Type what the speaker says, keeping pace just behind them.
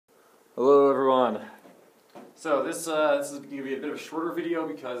Hello everyone. So this is going to be a bit of a shorter video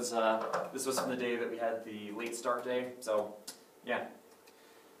because this was from the day that we had the late start day. So yeah,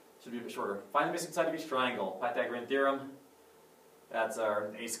 should be a bit shorter. Find the missing side of each triangle. Pythagorean Theorem. That's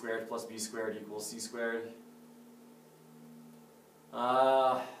our a squared plus b squared equals c squared.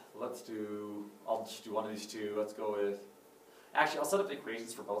 I'll just do one of these two. Let's go with, actually I'll set up the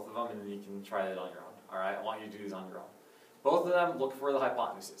equations for both of them and then you can try that on your own. Alright, I want you to do these on your own. Both of them, look for the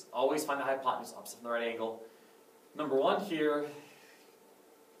hypotenuses. Always find the hypotenuse opposite from the right angle. Number one here,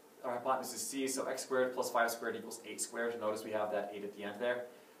 our hypotenuse is c, so x squared plus 5 squared equals 8 squared. Notice we have that 8 at the end there.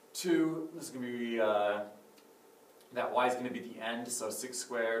 2, this is going to be, that y is going to be the end, so 6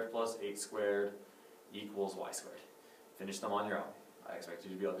 squared plus 8 squared equals y squared. Finish them on your own. I expect you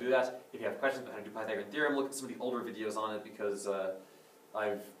to be able to do that. If you have questions about how to do Pythagorean Theorem, look at some of the older videos on it because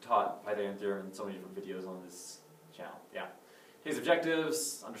I've taught Pythagorean Theorem in so many different videos on this channel. Yeah. His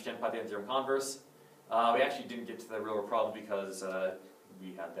objectives, understand Pythagorean Theorem Converse. We actually didn't get to the real problem because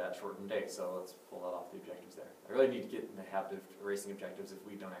we had that shortened day, so let's pull that off the objectives there. I really need to get in the habit of erasing objectives if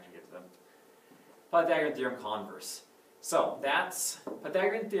we don't actually get to them. Pythagorean Theorem Converse. So that's,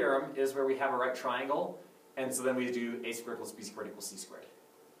 Pythagorean Theorem is where we have a right triangle, and so then we do a squared plus b squared equals c squared.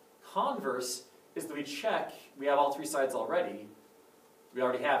 Converse is that we check, we have all three sides already. We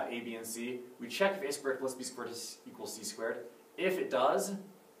already have a, b, and c. We check if a squared plus b squared equals c squared. If it does,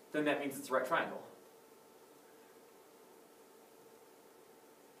 then that means it's a right triangle.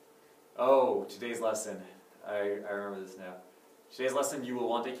 Oh, today's lesson. I remember this now. Today's lesson, you will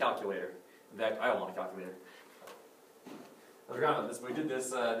want a calculator. In fact, I will want a calculator. I forgot about this, but we did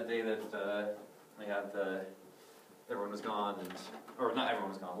this the day that I had everyone was gone, or not everyone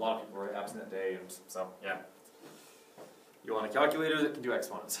was gone, a lot of people were absent that day, and so, yeah. You want a calculator that can do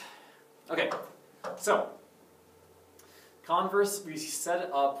exponents. Okay, so, converse, we set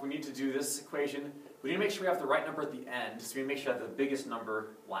it up, we need to do this equation. We need to make sure we have the right number at the end, so we need to make sure we have the biggest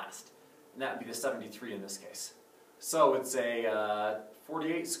number last. And that would be the 73 in this case. So it's a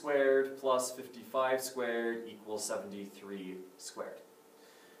 48 squared plus 55 squared equals 73 squared.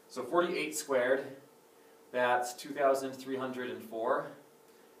 So 48 squared, that's 2,304.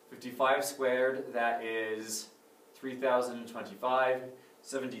 55 squared, that is 3,025.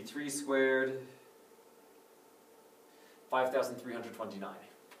 73 squared, 5,329.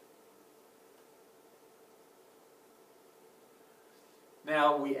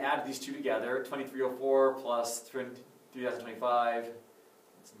 Now we add these two together. 2304 plus 3,025.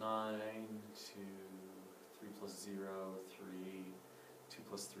 It's 9, 2, 3 plus 0, 3, 2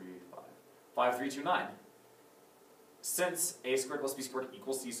 plus 3, 5. 5329. Since a squared plus b squared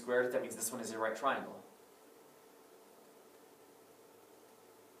equals c squared, that means this one is a right triangle.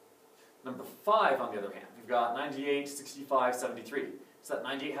 Number 5, on the other hand, we've got 98, 65, 73. So that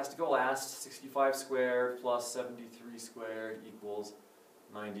 98 has to go last. 65 squared plus 73 squared equals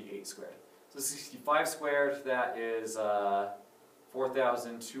 98 squared. So 65 squared, that is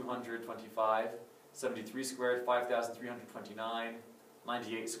 4,225. 73 squared, 5,329.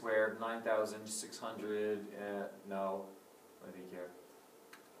 98 squared, 9,600, no, what do I think here?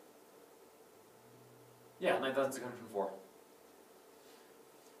 Yeah, 9,604.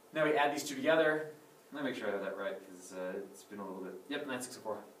 Now we add these two together. Let me make sure I have that right because it's been a little bit. Yep,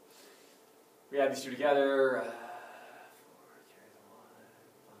 9604. We add these two together. 4 carries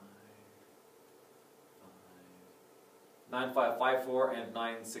 1, 5, 9554 and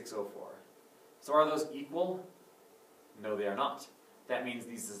 9604. So are those equal? No, they are not. That means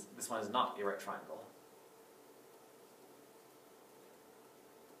this one is not a right triangle.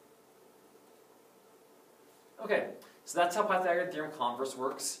 Okay, so that's how Pythagorean Theorem Converse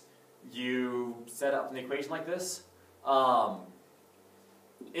works. You set up an equation like this.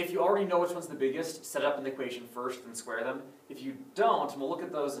 If you already know which one's the biggest, set up an equation first and square them. If you don't, and we'll look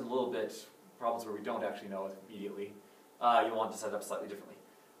at those in a little bit, problems where we don't actually know it immediately, you'll want to set it up slightly differently.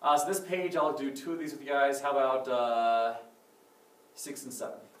 So this page, I'll do 2 of these with you guys. How about 6 and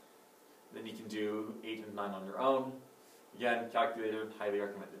 7? Then you can do 8 and 9 on your own. Again, calculator, highly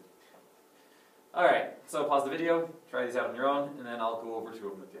recommended. Alright, so pause the video, try these out on your own, and then I'll go over 2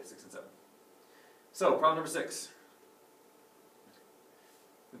 of them with you, 6 and 7. So, problem number 6.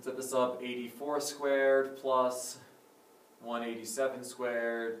 Let's set this up. 84 squared plus 187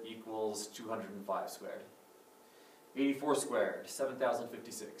 squared equals 205 squared. 84 squared,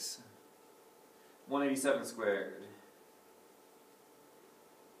 7,056. 187 squared,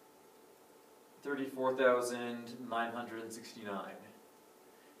 34,969.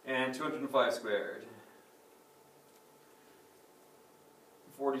 And 205 squared,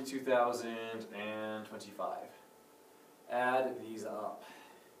 42,025. Add these up.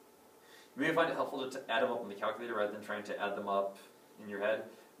 You may find it helpful to add them up on the calculator rather than trying to add them up in your head,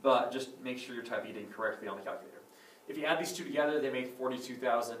 but just make sure you're typing it in correctly on the calculator. If you add these two together, they make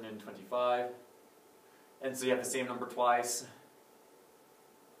 42,025, and so you have the same number twice.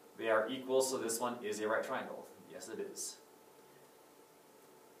 They are equal, so this one is a right triangle. Yes, it is.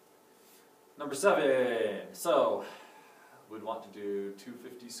 Number 7. So, we'd want to do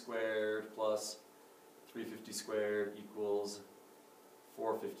 250 squared plus 350 squared equals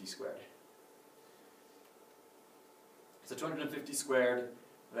 450 squared. So 250 squared,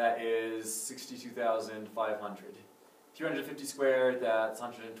 that is 62,500. 350 squared, that's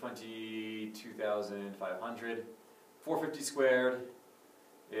 122,500. 450 squared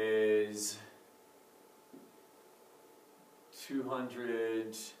is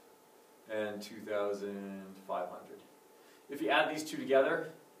 202,500. If you add these two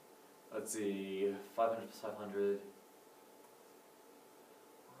together, let's see, 500 plus 500,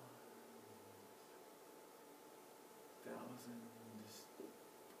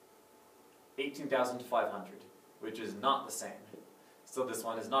 18,500, which is not the same. So this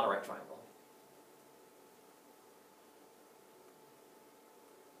one is not a right triangle.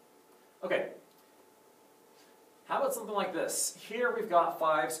 Okay. How about something like this? Here we've got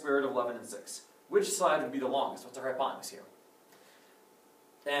 5 square root of 11 and 6. Which side would be the longest? What's our hypotenuse here?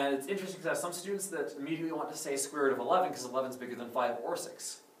 And it's interesting because I have some students that immediately want to say square root of 11 because 11 is bigger than 5 or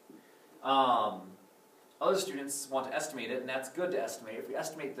 6. Other students want to estimate it, and that's good to estimate. If we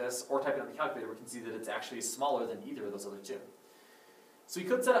estimate this or type it on the calculator, we can see that it's actually smaller than either of those other two. So we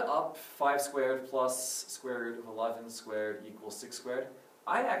could set it up 5 squared plus square root of 11 squared equals 6 squared.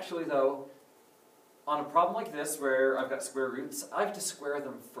 I actually, though, on a problem like this where I've got square roots, I like to square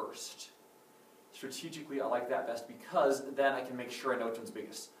them first. Strategically, I like that best because then I can make sure I know which one's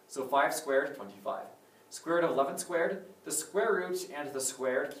biggest. So 5 squared, 25. Square root of 11 squared, the square root and the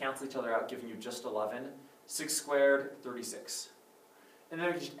squared cancel each other out, giving you just 11. 6 squared, 36. And then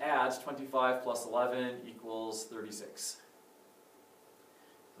we can just add 25 plus 11 equals 36.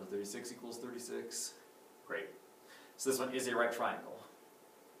 So 36 equals 36. Great. So this one is a right triangle.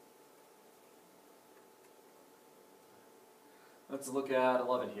 Let's look at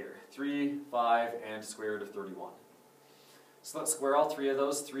 11 here. 3, 5, and square root of 31. So let's square all three of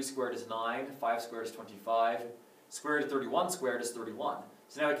those. 3 squared is 9, 5 squared is 25, square root of 31 squared is 31.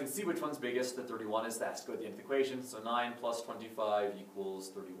 So now I can see which one's biggest. The 31 is that. Let's go to the end of the equation. So 9 plus 25 equals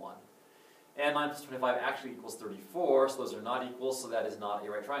 31. And 9 plus 25 actually equals 34, so those are not equal, so that is not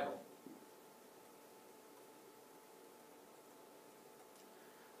a right triangle.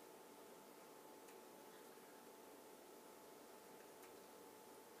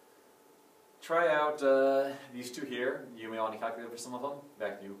 Try out these two here. You may want to calculate for some of them. In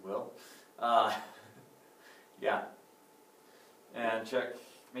fact, you will. Yeah. And check,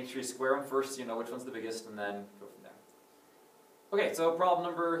 make sure you square them first so you know which one's the biggest, and then go from there. Okay, so problem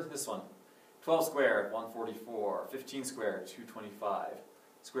number, this one. 12 squared, 144. 15 squared, 225.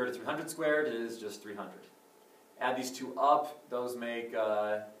 Square root of 300 squared is just 300. Add these two up, those make,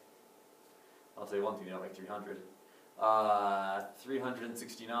 I'll tell you one thing, they don't make 300.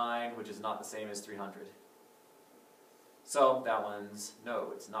 369, which is not the same as 300. So that one's,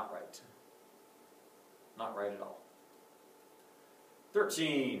 no, it's not right. Not right at all.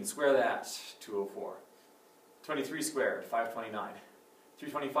 13, square that, 204. 23 squared, 529.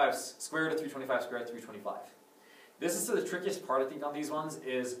 325, square root of 325 squared, 325. This is the trickiest part, I think, on these ones,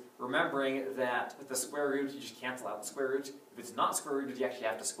 is remembering that with the square root, you just cancel out the square root. If it's not square rooted, you actually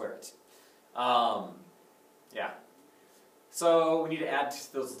have to square it. Yeah. So we need to add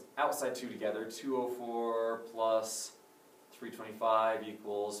those outside two together. 204 plus 325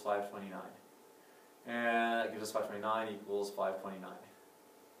 equals 529. And that gives us 529 equals 529.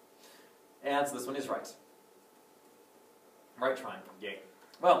 And so this one is right. Right triangle, yay.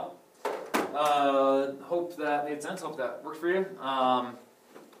 Well, hope that made sense, hope that worked for you.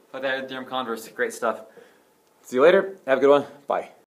 Pythagorean Theorem Converse, great stuff. See you later, have a good one, bye.